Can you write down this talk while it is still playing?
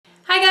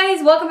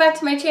guys, welcome back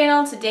to my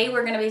channel. Today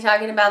we're going to be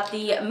talking about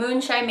the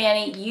Moonshine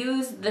Manny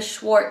Use the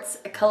Schwartz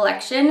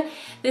collection.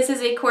 This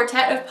is a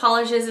quartet of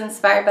polishes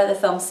inspired by the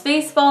film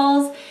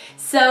Spaceballs.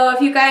 So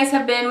if you guys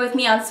have been with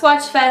me on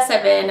Swatchfests,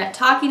 I've been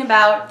talking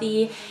about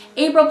the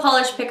April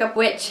polish pickup,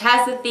 which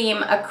has the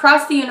theme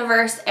across the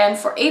universe, and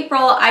for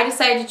April I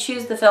decided to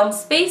choose the film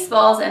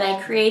Spaceballs and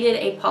I created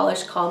a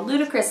polish called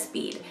Ludicrous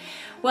Speed.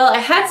 Well, I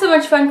had so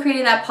much fun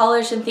creating that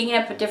polish and thinking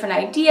up with different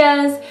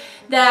ideas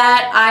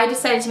that I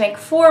decided to make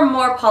 4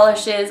 more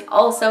polishes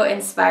also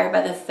inspired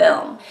by the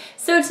film.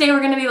 So today we're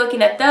going to be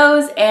looking at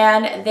those,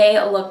 and they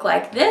look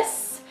like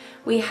this.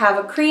 We have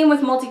a cream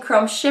with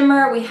multi-chrome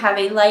shimmer, we have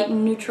a light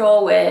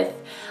neutral with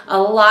a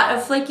lot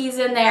of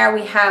flakies in there,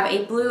 we have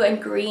a blue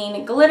and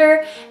green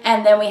glitter,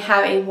 and then we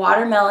have a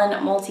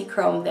watermelon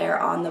multi-chrome there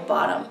on the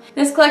bottom.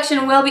 This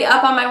collection will be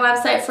up on my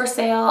website for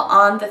sale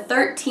on the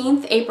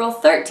 13th, April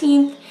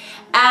 13th,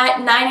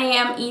 at 9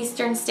 a.m.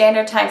 Eastern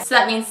Standard Time. So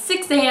that means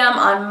 6 a.m.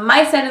 on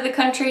my side of the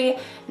country,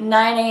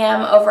 9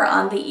 a.m. over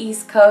on the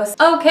East Coast.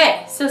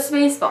 Okay, so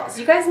Spaceballs.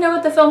 You guys know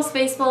what the film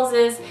Spaceballs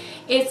is.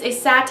 It's a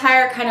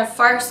satire, kind of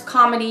farce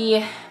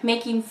comedy,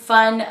 making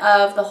fun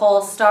of the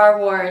whole Star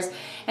Wars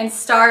and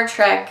Star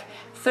Trek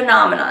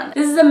phenomenon.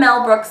 This is a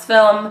Mel Brooks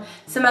film.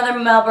 Some other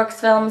Mel Brooks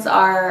films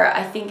are,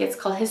 I think it's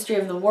called History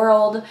of the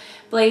World,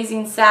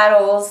 Blazing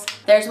Saddles.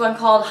 There's one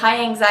called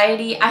High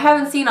Anxiety. I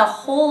haven't seen a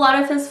whole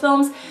lot of his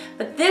films,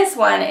 but this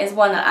one is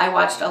one that I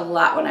watched a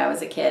lot when I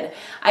was a kid.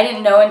 I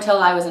didn't know until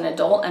I was an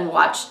adult and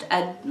watched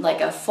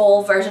a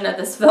full version of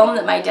this film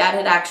that my dad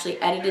had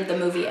actually edited the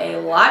movie a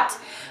lot.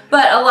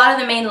 But a lot of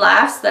the main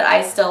laughs that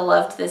I still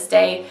love to this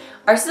day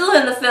are still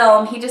in the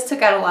film. He just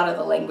took out a lot of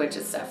the language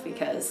and stuff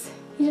because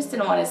he just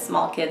didn't want his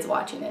small kids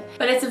watching it.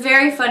 But it's a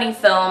very funny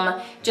film,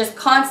 just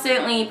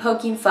constantly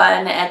poking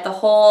fun at the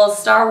whole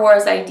Star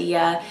Wars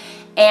idea.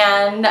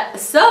 And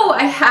so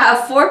I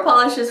have 4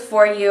 polishes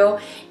for you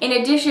in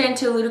addition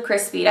to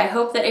Ludicrous Speed. I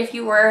hope that if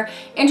you were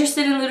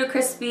interested in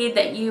Ludicrous Speed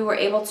that you were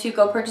able to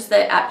go purchase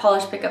it at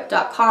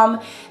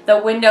polishpickup.com. The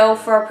window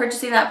for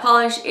purchasing that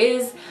polish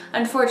is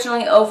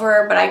unfortunately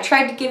over, but I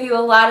tried to give you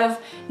a lot of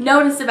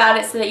notice about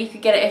it so that you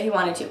could get it if you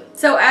wanted to.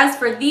 So as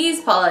for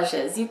these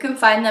polishes, you can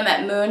find them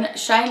at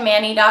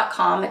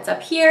moonshinemanny.com. It's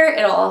up here.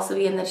 It'll also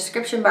be in the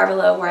description bar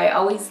below where I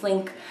always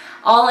link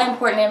all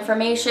important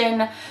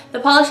information. The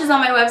polishes on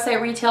my website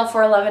retail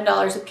for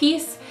 $11 a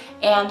piece,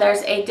 and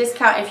there's a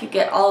discount if you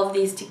get all of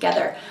these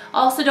together.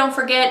 Also, don't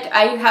forget,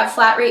 I have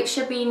flat rate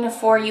shipping.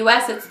 For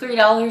US it's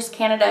 $3,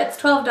 Canada it's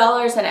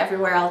 $12, and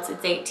everywhere else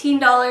it's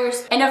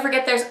 $18. And don't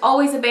forget, there's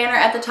always a banner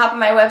at the top of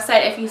my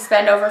website. If you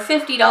spend over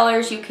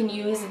 $50, you can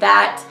use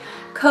that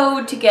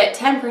code to get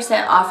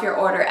 10% off your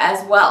order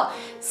as well.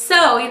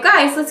 So you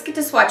guys, let's get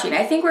to swatching.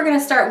 I think we're gonna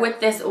start with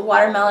this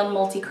watermelon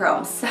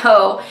multi-chrome.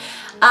 So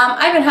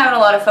I've been having a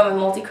lot of fun with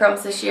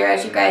multi-chromes this year.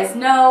 As you guys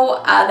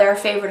know, they're a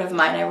favorite of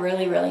mine. I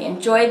really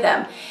enjoyed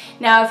them.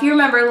 Now, if you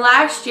remember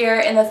last year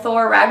in the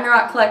Thor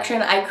Ragnarok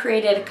collection, I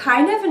created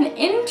kind of an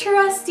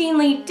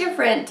interestingly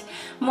different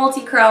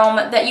multi-chrome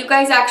that you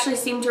guys actually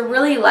seem to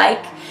really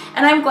like.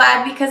 And I'm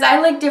glad, because I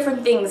like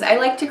different things. I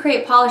like to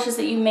create polishes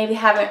that you maybe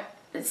haven't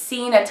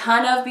seen a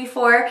ton of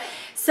before.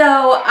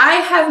 So I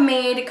have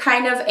made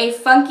kind of a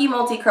funky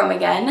multi-chrome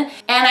again,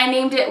 and I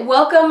named it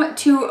Welcome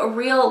to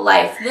Real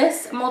Life.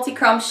 This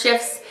multi-chrome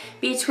shifts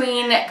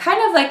between kind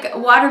of like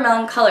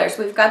watermelon colors.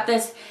 We've got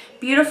this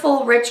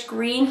beautiful rich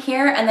green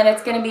here, and then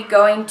it's going to be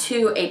going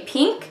to a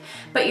pink,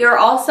 but you're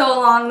also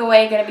along the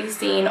way going to be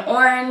seeing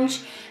orange,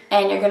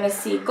 and you're going to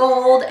see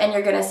gold, and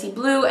you're going to see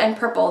blue and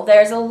purple.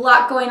 There's a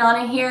lot going on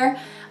in here.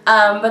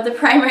 But the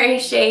primary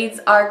shades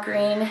are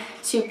green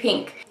to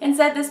pink.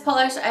 Inside this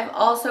polish, I've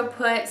also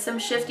put some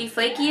shifty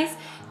flakies.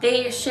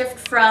 They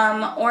shift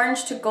from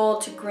orange to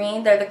gold to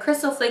green. They're the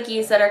crystal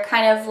flakies that are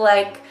kind of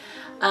like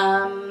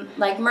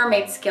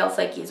mermaid scale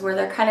flakies, where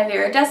they're kind of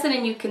iridescent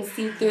and you can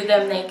see through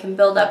them. They can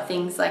build up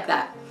things like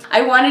that.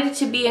 I wanted it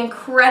to be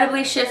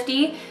incredibly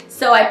shifty,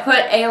 so I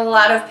put a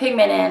lot of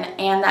pigment in,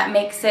 and that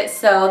makes it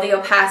so the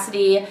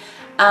opacity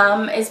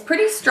is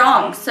pretty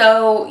strong.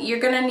 So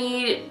you're gonna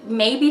need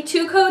maybe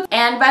 2 coats.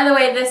 And by the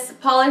way, this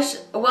polish,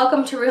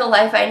 Welcome to Real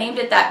Life, I named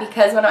it that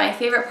because one of my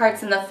favorite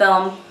parts in the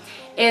film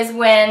is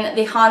when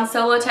the Han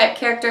Solo type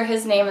character,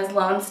 his name is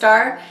Lone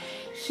Star,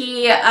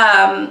 he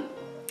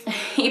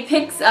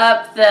picks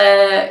up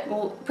the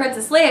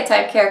Princess Leia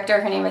type character,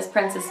 her name is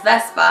Princess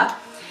Vespa,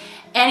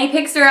 and he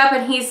picks her up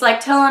and he's like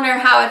telling her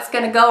how it's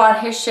gonna go on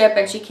his ship,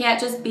 and she can't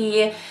just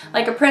be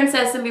like a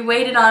princess and be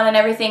waited on and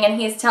everything, and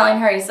he's telling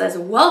her, he says,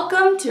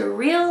 welcome to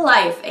real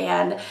life.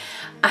 And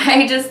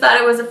I just thought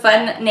it was a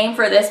fun name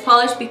for this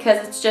polish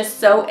because it's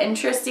just so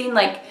interesting,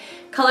 like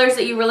colors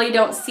that you really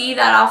don't see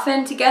that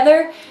often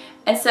together.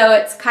 And so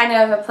it's kind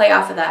of a play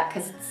off of that,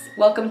 because it's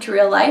welcome to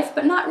real life,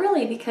 but not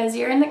really, because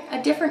you're in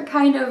a different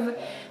kind of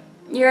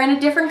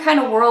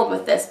world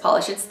with this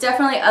polish. It's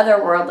definitely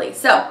otherworldly.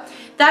 So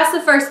that's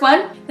the first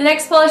one. The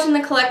next polish in the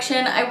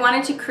collection, I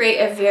wanted to create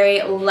a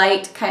very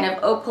light, kind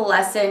of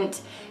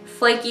opalescent,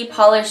 flaky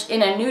polish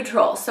in a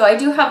neutral. So I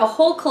do have a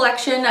whole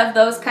collection of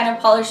those kind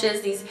of polishes,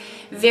 these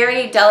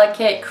very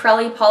delicate,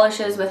 crelly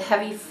polishes with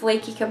heavy,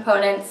 flaky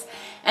components.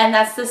 And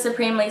that's the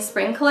Supremely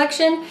Spring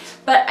collection,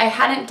 but I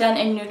hadn't done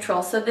a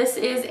neutral. So this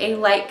is a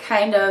light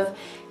kind of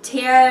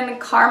tan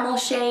caramel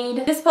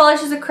shade. This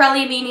polish is a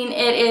crelly, meaning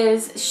it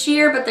is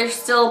sheer, but there's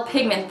still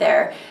pigment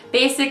there.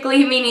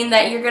 Basically meaning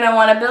that you're gonna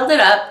wanna build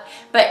it up,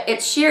 but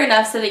it's sheer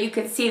enough so that you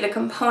can see the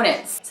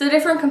components. So the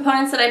different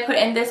components that I put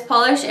in this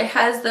polish, it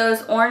has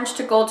those orange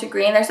to gold to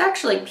green. There's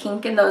actually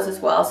pink in those as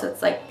well, so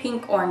it's like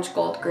pink, orange,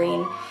 gold,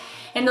 green.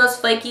 And those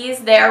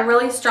flakies, they are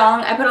really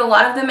strong. I put a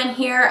lot of them in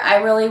here. I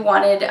really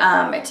wanted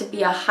it to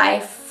be a high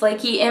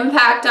flaky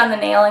impact on the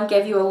nail and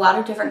give you a lot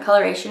of different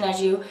coloration as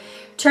you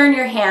turn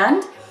your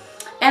hand.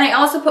 And I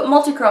also put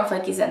multi-chrome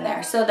flakies in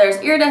there. So there's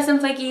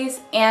iridescent flakies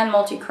and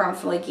multi-chrome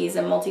flakies,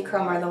 and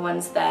multi-chrome are the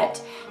ones that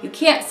you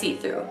can't see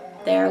through.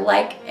 They're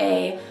like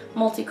a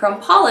multi-chrome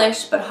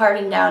polish, but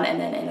hardened down and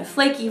then in a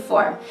flaky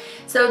form.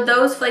 So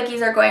those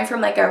flakies are going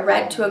from like a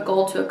red to a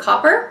gold to a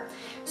copper.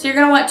 So you're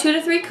going to want 2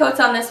 to 3 coats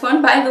on this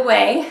one. By the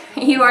way,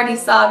 you already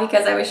saw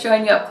because I was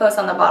showing you up close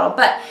on the bottle,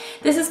 but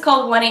this is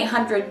called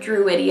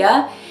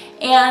 1-800-DRUIDIA.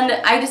 And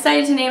I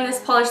decided to name this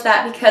polish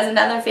that because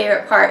another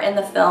favorite part in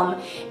the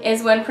film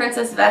is when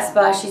Princess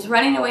Vespa, she's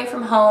running away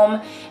from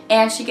home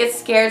and she gets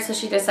scared, so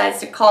she decides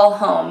to call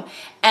home.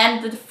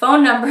 And the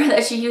phone number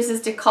that she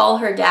uses to call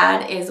her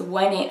dad is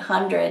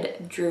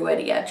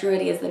 1-800-DRUIDIA.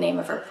 DRUIDIA is the name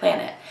of her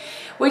planet,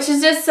 which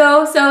is just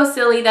so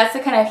silly. That's the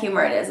kind of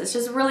humor it is. It's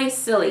just really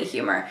silly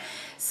humor.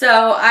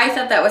 So I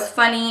thought that was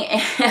funny,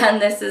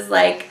 and this is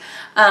like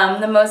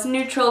the most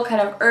neutral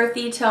kind of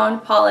earthy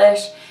toned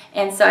polish,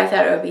 and so I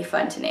thought it would be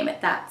fun to name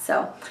it that.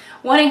 So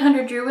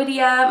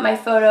 1-800-DRUIDIA, my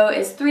photo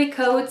is 3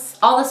 coats.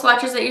 All the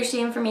swatches that you're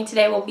seeing from me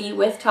today will be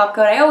with top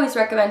coat. I always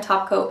recommend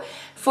top coat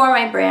for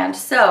my brand.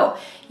 So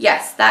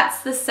yes,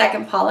 that's the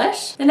second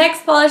polish. The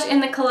next polish in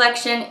the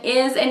collection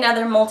is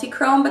another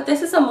multi-chrome, but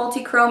this is a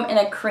multi-chrome in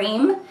a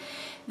cream.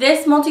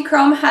 This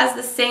multi-chrome has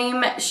the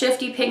same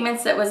shifty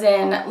pigments that was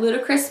in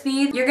Ludicrous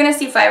Speed. You're gonna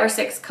see 5 or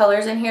 6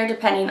 colors in here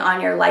depending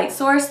on your light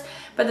source,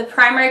 but the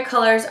primary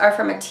colors are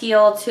from a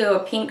teal to a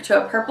pink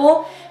to a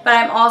purple, but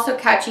I'm also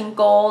catching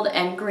gold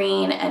and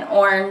green and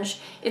orange.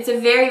 It's a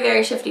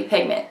very shifty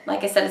pigment.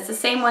 Like I said, it's the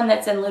same one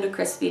that's in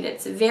Ludicrous Speed.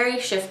 It's very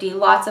shifty,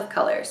 lots of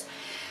colors.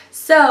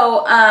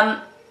 So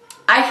I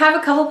have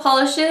a couple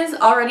polishes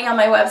already on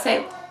my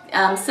website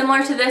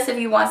similar to this if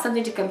you want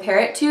something to compare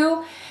it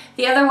to.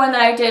 The other one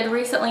that I did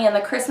recently in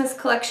the Christmas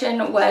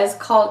collection was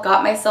called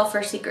Got Myself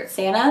for Secret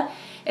Santa.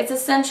 It's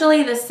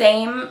essentially the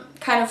same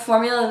kind of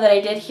formula that I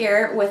did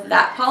here with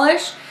that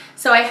polish.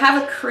 So I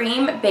have a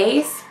cream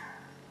base,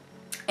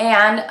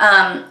 and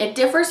it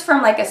differs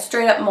from like a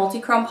straight up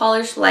multi-chrome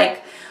polish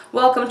like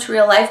Welcome to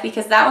Real Life,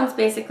 because that one's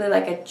basically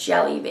like a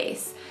jelly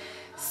base.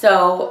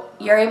 So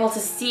you're able to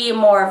see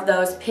more of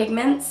those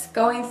pigments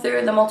going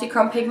through, the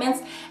multi-chrome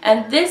pigments.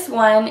 And this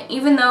one,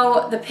 even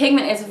though the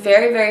pigment is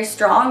very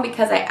strong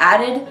because I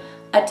added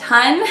a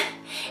ton,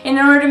 in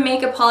order to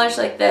make a polish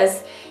like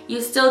this, you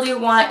still do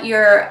want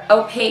your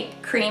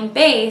opaque cream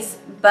base,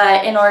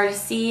 but in order to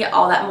see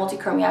all that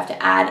multi-chrome, you have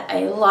to add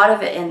a lot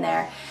of it in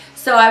there.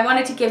 So I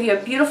wanted to give you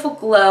a beautiful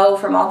glow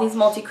from all these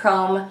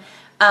multi-chrome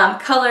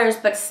colors,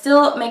 but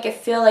still make it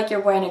feel like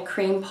you're wearing a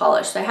cream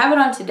polish. So I have it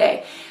on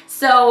today.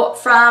 So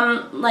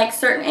from like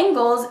certain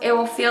angles, it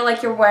will feel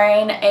like you're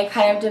wearing a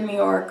kind of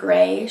demure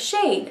gray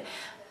shade,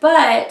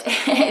 but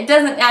it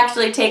doesn't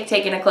actually take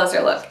taking a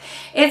closer look.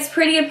 It's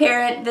pretty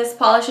apparent. This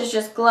polish is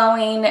just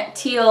glowing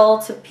teal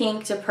to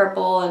pink to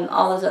purple and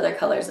all those other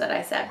colors that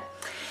I said.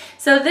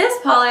 So this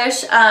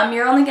polish,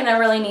 you're only gonna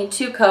really need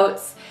 2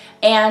 coats,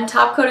 and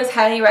top coat is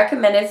highly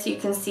recommended so you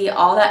can see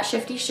all that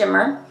shifty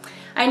shimmer.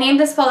 I named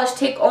this polish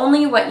Take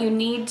Only What You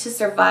Need to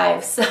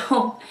Survive.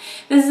 So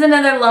this is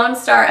another Lone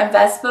Star and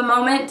Vespa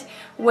moment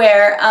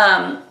where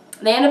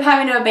they end up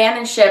having to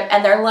abandon ship,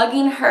 and they're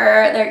lugging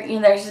her,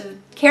 they're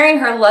carrying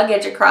her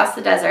luggage across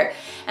the desert,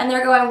 and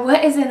they're going,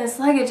 what is in this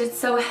luggage? It's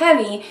so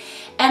heavy.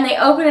 And they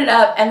open it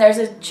up, and there's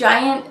a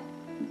giant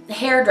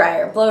hair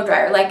dryer, blow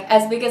dryer, like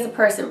as big as a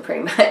person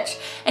pretty much.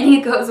 And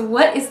he goes,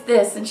 what is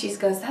this? And she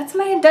goes, that's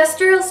my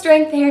industrial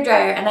strength hair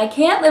dryer and I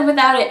can't live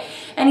without it.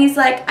 And he's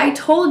like, I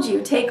told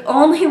you, take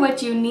only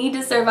what you need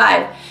to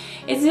survive.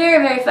 It's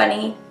very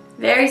funny,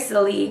 very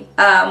silly.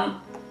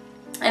 And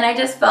I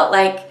just felt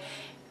like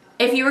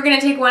if you were going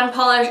to take one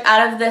polish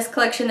out of this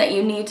collection that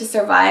you need to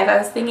survive, I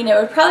was thinking it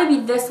would probably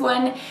be this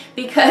one,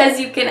 because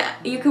you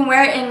can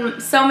wear it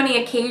in so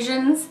many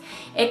occasions.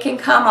 It can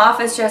come off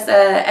as just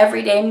a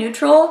everyday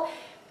neutral,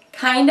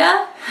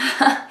 kinda,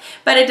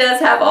 but it does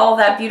have all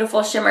that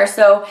beautiful shimmer.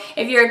 So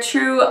if you're a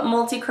true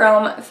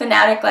multi-chrome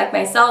fanatic like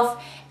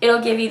myself,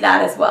 it'll give you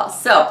that as well.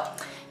 So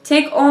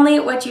take only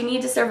what you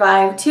need to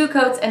survive, 2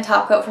 coats and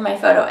top coat for my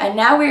photo. And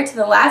now we're to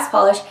the last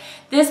polish.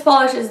 This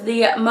polish is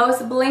the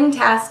most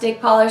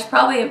bling-tastic polish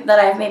probably that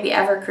I've maybe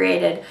ever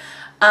created.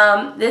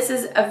 This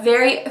is a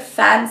very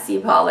fancy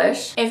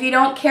polish. If you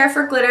don't care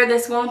for glitter,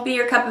 this won't be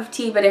your cup of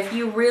tea, but if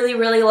you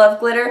really love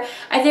glitter,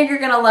 I think you're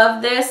gonna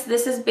love this.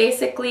 This is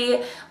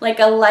basically like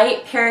a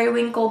light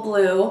periwinkle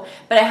blue,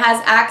 but it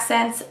has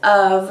accents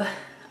of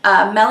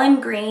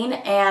melon green,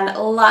 and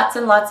lots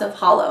of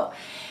hollow.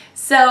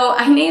 So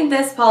I named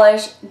this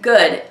polish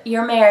Good,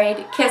 You're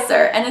Married,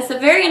 Kisser, and it's the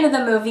very end of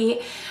the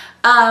movie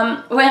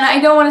when, I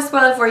don't want to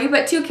spoil it for you,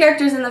 but two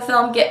characters in the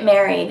film get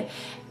married.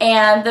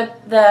 And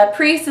the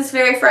priest is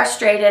very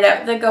frustrated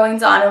at the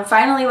goings on, and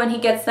finally when he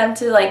gets them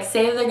to like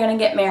say that they're gonna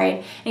get married,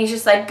 and he's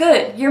just like,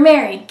 good, you're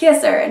married,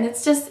 kiss her. And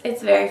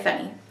it's very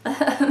funny.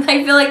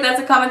 I feel like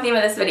that's a common theme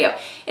of this video.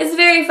 It's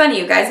very funny,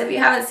 you guys. If you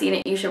haven't seen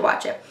it, you should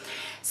watch it.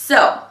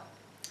 So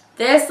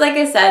this, like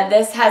I said,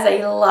 this has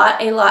a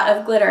lot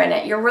of glitter in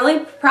it. You're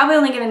really probably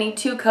only gonna need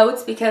 2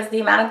 coats because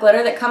the amount of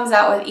glitter that comes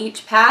out with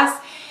each pass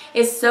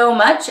is so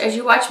much. As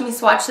you watch me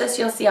swatch this,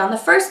 you'll see on the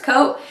first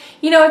coat,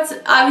 you know, it's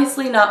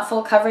obviously not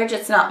full coverage.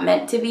 It's not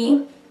meant to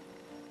be.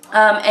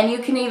 And you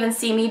can even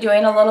see me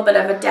doing a little bit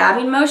of a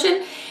dabbing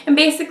motion. And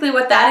basically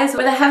what that is,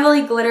 with a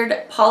heavily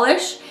glittered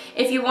polish,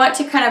 if you want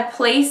to kind of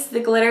place the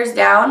glitters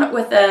down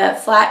with the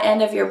flat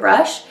end of your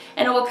brush,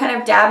 and it will kind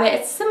of dab it.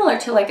 It's similar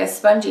to like a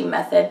sponging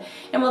method,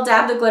 and will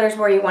dab the glitters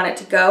where you want it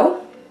to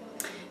go.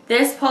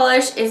 This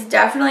polish is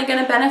definitely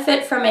going to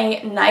benefit from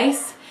a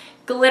nice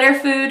glitter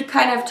food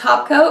kind of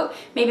top coat,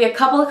 maybe a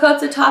couple of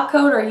coats of top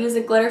coat, or use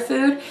a glitter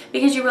food,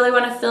 because you really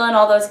want to fill in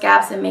all those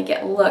gaps and make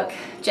it look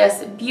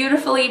just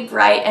beautifully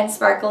bright and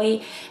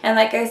sparkly. And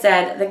like I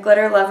said, the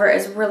glitter lover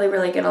is really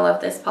going to love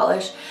this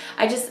polish.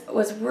 I just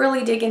was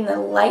really digging the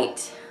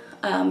light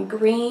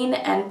green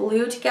and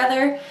blue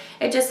together.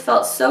 It just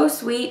felt so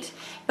sweet,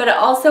 but it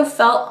also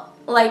felt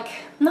like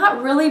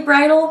not really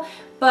bridal,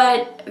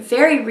 but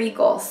very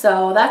regal.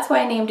 So that's why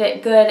I named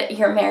it Good,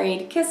 You're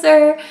Married,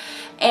 Kisser.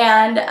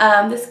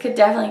 And this could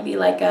definitely be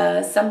like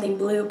a something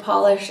blue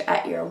polish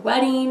at your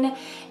wedding.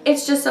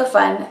 It's just so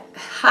fun.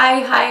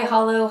 High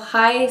hollow,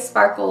 high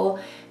sparkle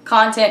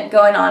content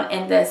going on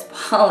in this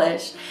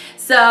polish.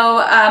 So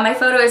my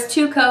photo is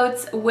 2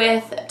 coats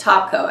with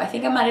top coat. I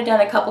think I might have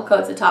done a couple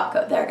coats of top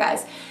coat there,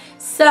 guys.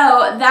 So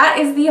that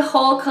is the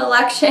whole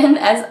collection.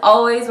 As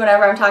always,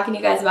 whenever I'm talking to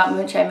you guys about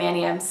Moonshine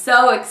Manny, I'm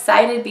so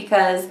excited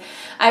because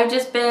I've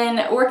just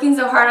been working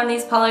so hard on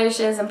these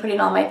polishes and putting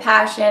all my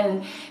passion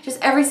and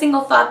just every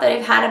single thought that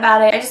I've had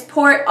about it. I just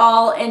pour it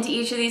all into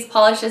each of these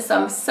polishes, so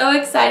I'm so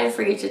excited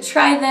for you to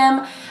try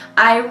them.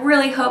 I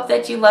really hope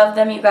that you love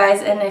them, you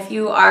guys, and if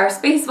you are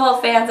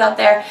Spaceball fans out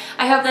there,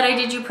 I hope that I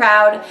did you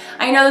proud.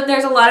 I know that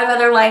there's a lot of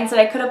other lines that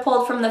I could have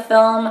pulled from the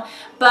film,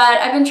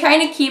 but I've been trying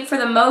to keep, for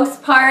the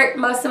most part,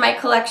 most of my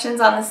collections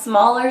on the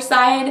smaller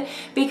side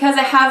because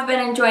I have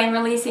been enjoying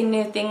releasing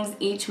new things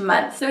each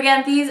month. So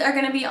again, these are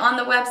going to be on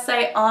the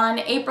website on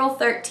April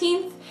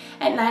 13th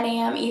at 9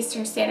 a.m.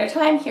 Eastern Standard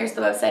Time. Here's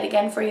the website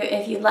again for you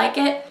if you'd like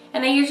it.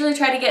 And I usually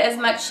try to get as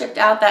much shipped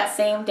out that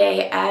same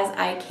day as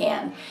I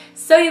can.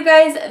 So you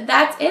guys,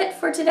 that's it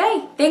for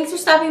today. Thanks for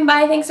stopping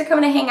by. Thanks for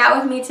coming to hang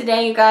out with me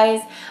today, you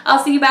guys.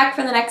 I'll see you back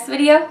for the next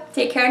video.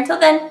 Take care until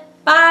then.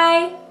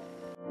 Bye!